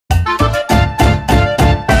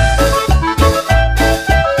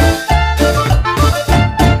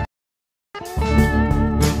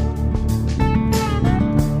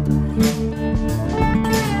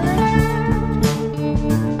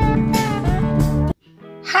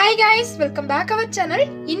Hi guys, welcome back our channel.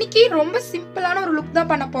 இன்னைக்கு ரொம்ப சிம்பிளான ஒரு லுக் தான்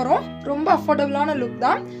பண்ண போறோம். ரொம்ப அஃபோர்டபிளான லுக்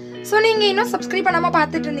தான். சோ நீங்க இன்னும் subscribe பண்ணாம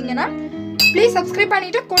பார்த்துட்டு இருந்தீங்கன்னா ப்ளீஸ் subscribe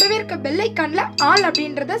பண்ணிட்டு கூடவே இருக்க பெல் ஐகான்ல ஆல்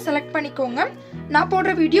அப்படின்றத செலக்ட் பண்ணிக்கோங்க. நான்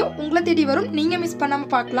போடுற வீடியோ உங்களை தேடி வரும். நீங்க மிஸ் பண்ணாம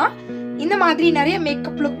பார்க்கலாம். இந்த மாதிரி நிறைய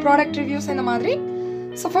மேக்கப் லுக் ப்ராடக்ட் ரிவ்யூஸ் இந்த மாதிரி.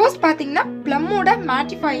 சோ ஃபர்ஸ்ட் பாத்தீங்கன்னா Plumோட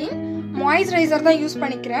mattifying moisturizer தான் யூஸ்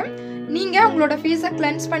பண்ணிக்கிறேன். நீங்க உங்களோட ஃபேஸை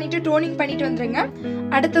கிளென்ஸ் பண்ணிட்டு டோனிங் பண்ணிட்டு வந்துருங்க.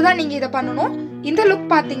 அடுத்ததா நீங்க இத பண்ணனும். இந்த லுக்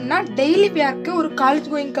பாத்தீங்கன்னா டெய்லி வியர்க்கு ஒரு காலேஜ்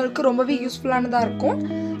கோயிங் கல்க்கு ரொம்பவே யூஸ்ஃபுல்லானதா இருக்கும்.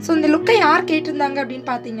 சோ இந்த லுக்கை யார் கேட்டிருந்தாங்க அப்படினு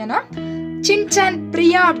பாத்தீங்கன்னா சின்சான்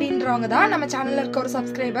பிரியா அப்படின்றவங்க தான் நம்ம சேனல்ல இருக்க ஒரு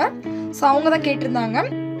சப்ஸ்கிரைபர். சோ அவங்க தான் கேட்டிருந்தாங்க.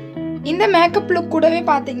 இந்த மேக்கப் லுக் கூடவே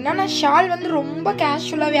பாத்தீங்கன்னா நான் ஷால் வந்து ரொம்ப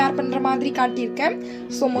கேஷுவலா வேர் பண்ற மாதிரி காட்டியிருக்கேன்.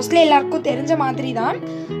 ஸோ மோஸ்ட்லி எல்லாருக்கும் தெரிஞ்ச மாதிரி தான்.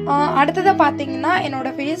 அடுத்ததாக பார்த்தீங்கன்னா என்னோட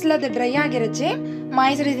ஃபேஸில் அது ட்ரை ஆகிருச்சு.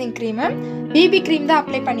 மாய்ஸ்சரைசிங் க்ரீமு பிபி க்ரீம் தான்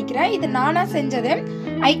அப்ளை பண்ணிக்கிறேன். இது நானாக செஞ்சது.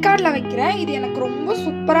 ஐகார்டில் வைக்கிறேன். இது எனக்கு ரொம்ப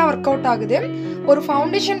சூப்பராக ஒர்க் அவுட் ஆகுது. ஒரு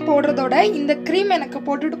ஃபவுண்டேஷன் போடுறதோட இந்த க்ரீம் எனக்கு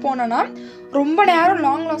போட்டுட்டு போனோன்னா ரொம்ப நேரம்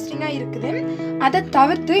லாங் லாஸ்டிங்காக இருக்குது. அதை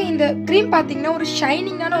தவிர்த்து இந்த க்ரீம் பார்த்தீங்கன்னா ஒரு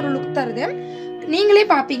ஷைனிங்கான ஒரு லுக் தருது. நீங்களே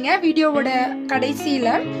பார்ப்பீங்க வீடியோவோட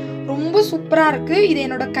கடைசியில். ரொம்ப சூப்பராக இருக்குது. இது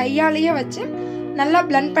என்னோட கையாலேயே வச்சு நல்லா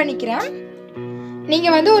பிளெண்ட் பண்ணிக்கிறேன்.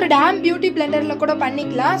 நீங்கள் வந்து ஒரு டேம் பியூட்டி பிளெண்டரில் கூட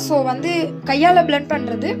பண்ணிக்கலாம். ஸோ வந்து கையால் பிளெண்ட்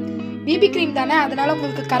பண்ணுறது பிபி க்ரீம் தானே, அதனால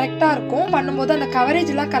உங்களுக்கு கரெக்டாக இருக்கும். பண்ணும்போது அந்த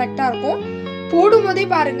கவரேஜ்லாம் கரெக்டாக இருக்கும். போடும்போதே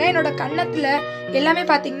பாருங்கள் என்னோட கன்னத்தில் எல்லாமே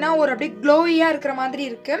பார்த்தீங்கன்னா ஒரு அப்படியே க்ளோவியாக இருக்கிற மாதிரி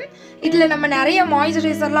இருக்குது. இதில் நம்ம நிறைய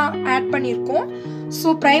மாய்ஸ்சரைசர்லாம் ஆட் பண்ணியிருக்கோம்.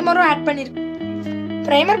 ஸோ ப்ரைமரும் ஆட் பண்ணியிருக்கோம்.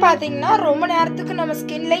 ப்ரைமர் பார்த்தீங்கன்னா ரொம்ப நேரத்துக்கு நம்ம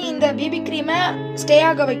ஸ்கின்ல இந்த பிபி க்ரீமை ஸ்டே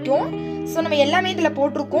ஆக வைக்கும். ஸோ நம்ம எல்லாமே இதில்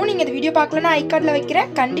போட்டிருக்கோம். நீங்கள் இந்த வீடியோ பார்க்கலன்னா ஐகார்டில் வைக்கிறேன்,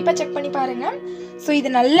 கண்டிப்பாக செக் பண்ணி பாருங்கள். ஸோ இது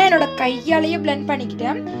நல்லா என்னோட கையாலேயே பிளெண்ட்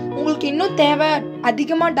பண்ணிக்கிட்டேன். உங்களுக்கு இன்னும் தேவை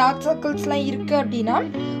அதிகமாக டார்க் சர்க்கிள்ஸ்லாம் இருக்குது அப்படின்னா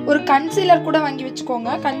ஒரு கன்சீலர் கூட வாங்கி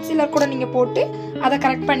வச்சுக்கோங்க. கன்சீலர் கூட நீங்கள் போட்டு அதை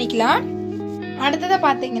கரெக்ட் பண்ணிக்கலாம். அடுத்ததாக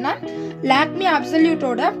பார்த்தீங்கன்னா லாக்மி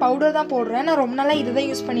அப்சல்யூட்டோட பவுடர் தான் போடுறேன். நான் ரொம்ப நாளாக இதை தான்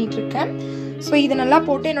யூஸ் பண்ணிகிட்டு இருக்கேன். ஸோ இது நல்லா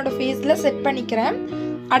போட்டு என்னோடய ஃபேஸில் செட் பண்ணிக்கிறேன்.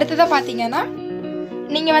 அடுத்ததாக பார்த்தீங்கன்னா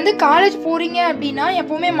நீங்கள் வந்து காலேஜ் போகிறீங்க அப்படின்னா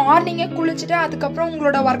எப்போவுமே மார்னிங்கே குளிச்சுட்டு அதுக்கப்புறம்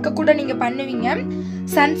உங்களோட ஒர்க்கை கூட நீங்கள் பண்ணுவீங்க.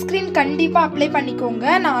 சன்ஸ்க்ரீன் கண்டிப்பாக அப்ளை பண்ணிக்கோங்க.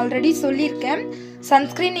 நான் ஆல்ரெடி சொல்லியிருக்கேன்.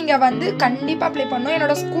 சன்ஸ்க்ரீன் நீங்கள் வந்து கண்டிப்பாக அப்ளை பண்ணணும்.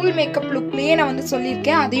 என்னோடய ஸ்கூல் மேக்கப் லுக்லேயே நான் வந்து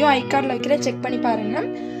சொல்லியிருக்கேன். அதையும் ஐகார்டில் வைக்கிறேன், செக் பண்ணி பாருங்கள்.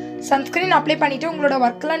 சன்ஸ்க்ரீன் அப்ளை பண்ணிவிட்டு உங்களோட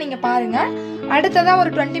ஒர்க்கெலாம் நீங்கள் பாருங்கள். அடுத்ததாக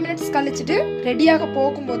ஒரு 20 மினிட்ஸ் கழிச்சிட்டு ரெடியாக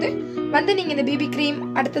போகும்போது வந்து நீங்கள் இந்த பிபி க்ரீம்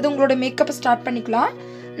அடுத்தது உங்களோட மேக்கப்பை ஸ்டார்ட் பண்ணிக்கலாம்.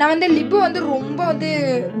 நான் வந்து லிப்பு வந்து ரொம்ப வந்து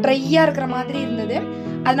ட்ரையாக இருக்கிற மாதிரி இருந்தது.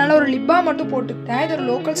 அதனால ஒரு லிப்பாக மட்டும் போட்டுக்கிட்டேன். இது ஒரு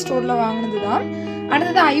லோக்கல் ஸ்டோரில் வாங்கினது தான்.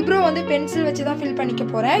 அடுத்தது ஐப்ரோ வந்து பென்சில் வச்சு தான் ஃபில் பண்ணிக்க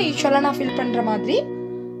போகிறேன். யூஸ்வலாக நான் ஃபில் பண்ணுற மாதிரி.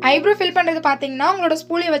 ஐப்ரோ ஃபில் பண்ணுறது பார்த்தீங்கன்னா உங்களோட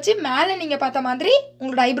ஸ்பூலியை வச்சு மேலே நீங்கள் பார்த்த மாதிரி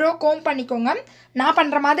உங்களோட ஐப்ரோ கோம் பண்ணிக்கோங்க. நான்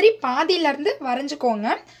பண்ணுற மாதிரி பாதியிலேருந்து வரைஞ்சிக்கோங்க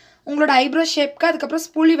உங்களோட ஐப்ரோ ஷேப்க்கு. அதுக்கப்புறம்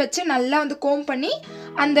ஸ்பூலி வச்சு நல்லா வந்து கோம் பண்ணி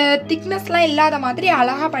அந்த திக்னஸ்லாம் இல்லாத மாதிரி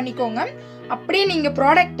அழகாக பண்ணிக்கோங்க. அப்படியே நீங்கள்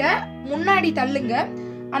ப்ராடக்டை முன்னாடி தள்ளுங்க.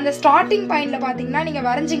 அந்த ஸ்டார்டிங் பாயிண்டில் பார்த்தீங்கன்னா நீங்கள்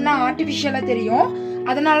வரைஞ்சிங்கன்னா ஆர்டிஃபிஷியலாக தெரியும்.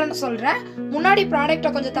 அதனால நான் சொல்கிறேன், முன்னாடி ப்ராடக்டை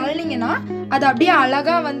கொஞ்சம் தள்ளினீங்கன்னா அது அப்படியே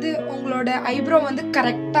அழகாக வந்து உங்களோட ஐப்ரோ வந்து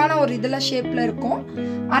கரெக்டான ஒரு இதில் ஷேப்பில் இருக்கும்.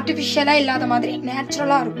 ஆர்டிஃபிஷியலாக இல்லாத மாதிரி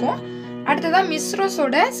நேச்சுரலாக இருக்கும். அடுத்ததான்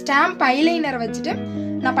மிஸ்ரோஸோட ஸ்டாம்ப் ஐலைனர் வச்சுட்டு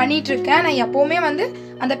நான் பண்ணிகிட்ருக்கேன். நான் எப்போவுமே வந்து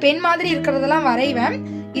அந்த பென் மாதிரி இருக்கிறதெல்லாம் வரைவேன்.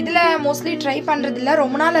 இதில் மோஸ்ட்லி ட்ரை பண்ணுறதில்ல.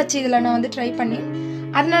 ரொம்ப நாள் ஆச்சு இதில் நான் வந்து ட்ரை பண்ணி.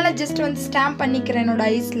 அதனால ஜஸ்ட் வந்து ஸ்டாம்ப் பண்ணிக்கிறேன் என்னோட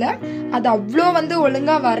ஐஸில். அது அவ்வளோ வந்து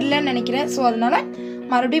ஒழுங்காக வரலன்னு நினைக்கிறேன். ஸோ அதனால்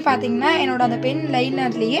மறுபடியும் பார்த்தீங்கன்னா என்னோட அந்த பென்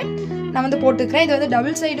லைனர்லேயே நான் வந்து போட்டுக்கிறேன். இது வந்து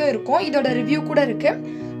டபுள் சைடும் இருக்கும். இதோட ரிவ்யூ கூட இருக்குது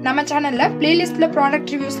நம்ம சேனலில். பிளேலிஸ்ட்டில்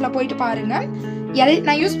ப்ராடக்ட் ரிவ்யூஸில் போயிட்டு பாருங்கள்.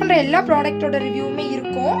 நான் யூஸ் பண்ணுற எல்லா ப்ராடக்டோட ரிவ்யூவுமே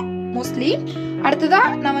இருக்கும் மோஸ்ட்லி.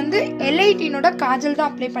 அடுத்ததாக நான் வந்து L18ஓட காஜல் தான்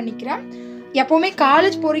அப்ளை பண்ணிக்கிறேன். எப்போவுமே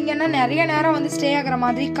காலேஜ் போகிறீங்கன்னா நிறைய நேரம் வந்து ஸ்டே ஆகிற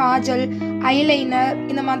மாதிரி காஜல் ஐலைனர்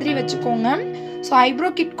இந்த மாதிரி வச்சுக்கோங்க. ஸோ ஐப்ரோ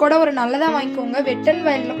கிட் கூட ஒரு நல்லதாக வாங்கிக்கோங்க. வெட் அண்ட்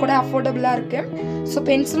வைல்டில் கூட அஃபோர்டபுளாக இருக்குது. ஸோ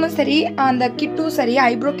பென்சிலும் சரி அந்த கிட்டும் சரி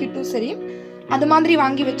ஐப்ரோ கிட்டும் சரி அது மாதிரி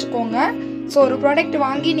வாங்கி வச்சுக்கோங்க. ஸோ ஒரு ப்ராடக்ட்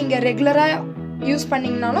வாங்கி நீங்கள் ரெகுலராக யூஸ்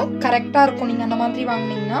பண்ணிங்கனாலும் கரெக்டாக இருக்கும் நீங்கள் அந்த மாதிரி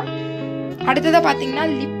வாங்கினீங்கன்னா. அடுத்ததாக பார்த்தீங்கன்னா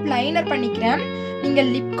லிப் லைனர் பண்ணிக்கிறேன். நீங்கள்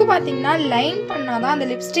லிப்க்கு பார்த்தீங்கன்னா லைன் பண்ணால் தான் அந்த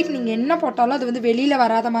லிப்ஸ்டிக் நீங்கள் என்ன போட்டாலும் அது வந்து வெளியில்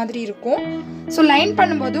வராத மாதிரி இருக்கும். ஸோ லைன்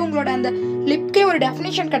பண்ணும்போது உங்களோட அந்த லிப்கே ஒரு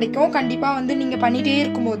டெஃபினேஷன் கிடைக்கும் கண்டிப்பாக வந்து நீங்கள் பண்ணிகிட்டே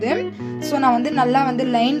இருக்கும்போது. ஸோ நான் வந்து நல்லா வந்து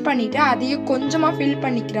லைன் பண்ணிவிட்டு அதையும் கொஞ்சமாக ஃபில்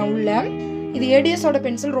பண்ணிக்கிறேன் உள்ளே. இது ஏடிஎஸோட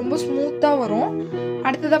பென்சில் ரொம்ப ஸ்மூத்தாக வரும்.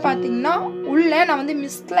 அடுத்ததாக பார்த்தீங்கன்னா உள்ளே நான் வந்து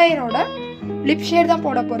மிஸ்லைனோட லிப் ஷேட் தான்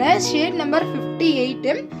போட போகிறேன். Shade number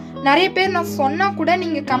 58. நிறைய பேர் நான் சொன்னால் கூட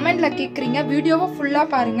நீங்கள் கமெண்டில் கேட்குறீங்க. வீடியோவை ஃபுல்லாக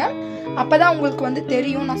பாருங்கள், அப்போ தான் உங்களுக்கு வந்து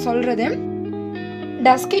தெரியும் நான் சொல்கிறது.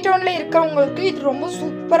 டஸ்கி டோனில் இருக்கிறவங்களுக்கு இது ரொம்ப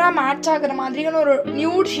சூப்பராக மேட்ச் ஆகிற மாதிரியான ஒரு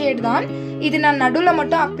நியூட் ஷேட் தான். இது நான் நடுவில்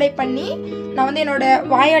மட்டும் அப்ளை பண்ணி நான் வந்து என்னோடய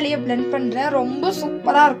வாயாலேயே பிளெண்ட் பண்ணுறேன். ரொம்ப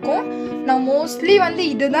சூப்பராக இருக்கும். நான் மோஸ்ட்லி வந்து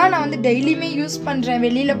இதுதான் நான் வந்து டெய்லியுமே யூஸ் பண்ணுறேன்.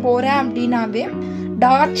 வெளியில் போகிறேன் அப்படின்னாவே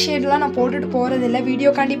டார்க் ஷேட்லாம் நான் போட்டுட்டு போகிறதில்ல,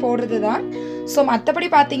 வீடியோக்காண்டி போடுறது தான். ஸோ மற்றபடி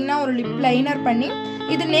பார்த்தீங்கன்னா ஒரு லிப் லைனர் பண்ணி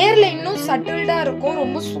இது நேரில் இன்னும் சட்டில்டாக இருக்கும்,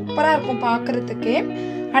 ரொம்ப சூப்பராக இருக்கும் பார்க்குறதுக்கு.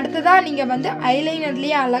 அடுத்ததாக நீங்கள் வந்து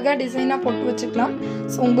ஐலைனர்லேயே அழகாக டிசைனாக போட்டு வச்சுக்கலாம்.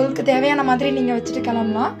 ஸோ உங்களுக்கு தேவையான மாதிரி நீங்கள் வச்சுட்டு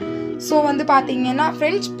கிளம்பலாம். ஸோ வந்து பார்த்தீங்கன்னா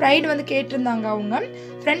ஃப்ரெஞ்ச் ப்ரைட் வந்து கேட்டிருந்தாங்க அவங்க.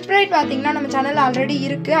 ஃப்ரெஞ்ச் ப்ரைட் பார்த்தீங்கன்னா நம்ம சேனலில் ஆல்ரெடி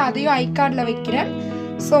இருக்குது, அதையும் ஐ கார்டில் வைக்கிறேன்.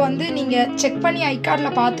 ஸோ வந்து நீங்கள் செக் பண்ணி ஐ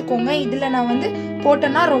கார்டில் பார்த்துக்கோங்க. இதில் நான் வந்து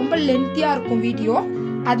போட்டேன்னா ரொம்ப லென்த்தியாக இருக்கும் வீடியோ,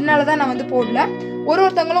 அதனால தான் நான் வந்து போடல.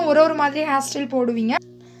 ஒருத்தவங்களும் ஒரு மாதிரி ஹேர் ஸ்டைல் போடுவீங்க.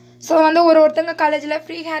 ஸோ வந்து ஒருத்தங்க காலேஜில்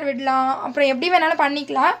ஃப்ரீ ஹேர் விடலாம், அப்புறம் எப்படி வேணாலும்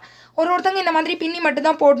பண்ணிக்கலாம். ஒருத்தங்க இந்த மாதிரி பின்னி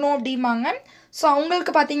மட்டும்தான் போடணும் அப்படிம்பாங்க. ஸோ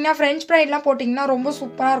அவங்களுக்கு பார்த்தீங்கன்னா ஃப்ரெஞ்ச் ப்ரைட்லாம் போட்டிங்கன்னா ரொம்ப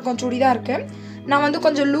சூப்பராக இருக்கும். சுடிதான் இருக்குது. நான் வந்து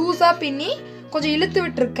கொஞ்சம் லூஸாக பின்னி கொஞ்சம் இழுத்து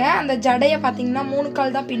விட்டுருக்கேன். அந்த ஜடையை பார்த்தீங்கன்னா 3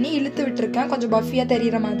 கால் தான் பின்னி இழுத்து விட்டுருக்கேன், கொஞ்சம் பஃபியாக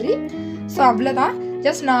தெரிகிற மாதிரி. ஸோ அவ்வளோதான்.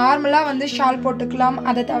 ஜஸ்ட் நார்மலாக வந்து ஷால் போட்டுக்கலாம்.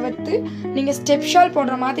 அதை தவிர்த்து நீங்கள் ஸ்டெப் ஷால்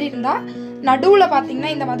போடுற மாதிரி இருந்தால் நடுவில்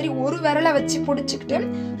பார்த்தீங்கன்னா இந்த மாதிரி ஒரு விரலை வச்சு பிடிச்சிக்கிட்டு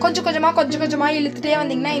கொஞ்சம் கொஞ்சமாக இழுத்துட்டே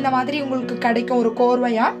வந்தீங்கன்னா இந்த மாதிரி உங்களுக்கு கிடைக்கும் ஒரு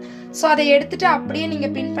கோர்வையாக. ஸோ அதை எடுத்துகிட்டு அப்படியே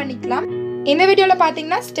நீங்கள் பின் பண்ணிக்கலாம். இந்த வீடியோவில்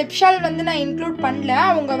பார்த்தீங்கன்னா ஸ்டெப் ஷால் வந்து நான் இன்க்ளூட் பண்ணல.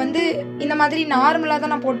 அவங்க வந்து இந்த மாதிரி நார்மலாக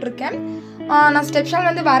தான் நான் போட்டிருக்கேன். நான் ஸ்டெப் ஷால்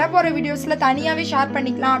வந்து வரப்போகிற வீடியோஸில் தனியாகவே ஷேர்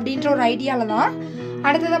பண்ணிக்கலாம் அப்படின்ற ஒரு ஐடியாவில் தான்.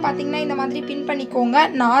 அடுத்ததாக பார்த்தீங்கன்னா இந்த மாதிரி பின் பண்ணிக்கோங்க.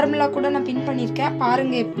 நார்மலாக கூட நான் பின் பண்ணியிருக்கேன்,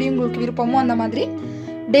 பாருங்கள் எப்படி உங்களுக்கு விருப்பமோ அந்த மாதிரி.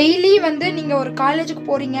 டெய்லி வந்து நீங்கள் ஒரு காலேஜுக்கு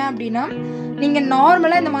போகிறீங்க அப்படின்னா நீங்கள்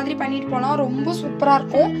நார்மலாக இந்த மாதிரி பண்ணிட்டு போகலாம், ரொம்ப சூப்பராக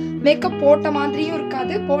இருக்கும். மேக்கப் போட்ட மாதிரியும்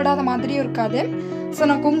இருக்காது, போடாத மாதிரியும் இருக்காது. ஸோ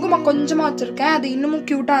நான் குங்குமம் கொஞ்சமாக வச்சுருக்கேன், அது இன்னமும்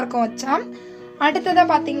க்யூட்டாக இருக்கும் வச்சா. அடுத்ததாக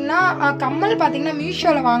பார்த்தீங்கன்னா கம்மல் பார்த்தீங்கன்னா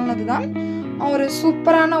மீஷோவில் வாங்கினது தான். ஒரு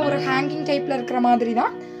சூப்பரான ஒரு ஹேங்கிங் டைப்பில் இருக்கிற மாதிரி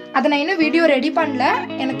தான். அதை நான் இன்னும் வீடியோ ரெடி பண்ணல,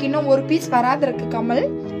 எனக்கு இன்னும் ஒரு பீஸ் வராது இருக்குது கம்மல்.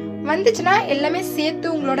 வந்துச்சுன்னா எல்லாமே சேர்த்து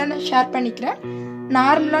உங்களோட நான் ஷேர் பண்ணிக்கிறேன்.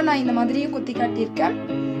 நார்மலாக நான் இந்த மாதிரியும் குத்தி காட்டியிருக்கேன்.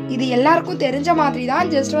 இது எல்லாருக்கும் தெரிஞ்ச மாதிரி தான்,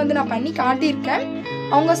 ஜஸ்ட் வந்து நான் பண்ணி காட்டியிருக்கேன்.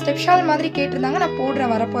 அவங்க ஸ்டெப் ஷால் மாதிரி கேட்டிருந்தாங்க, நான்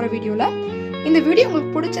போடுறேன் வரப்போகிற வீடியோவில். இந்த வீடியோ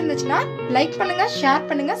உங்களுக்கு பிடிச்சிருந்துச்சுன்னா லைக் பண்ணுங்கள், ஷேர்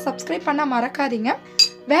பண்ணுங்கள், சப்ஸ்கிரைப் பண்ண மறக்காதீங்க.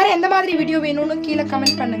 வேறு எந்த மாதிரி வீடியோ வேணும்னு கீழே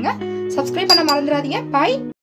கமெண்ட் பண்ணுங்கள். சப்ஸ்கிரைப் பண்ண மறந்துடாதீங்க. பாய்.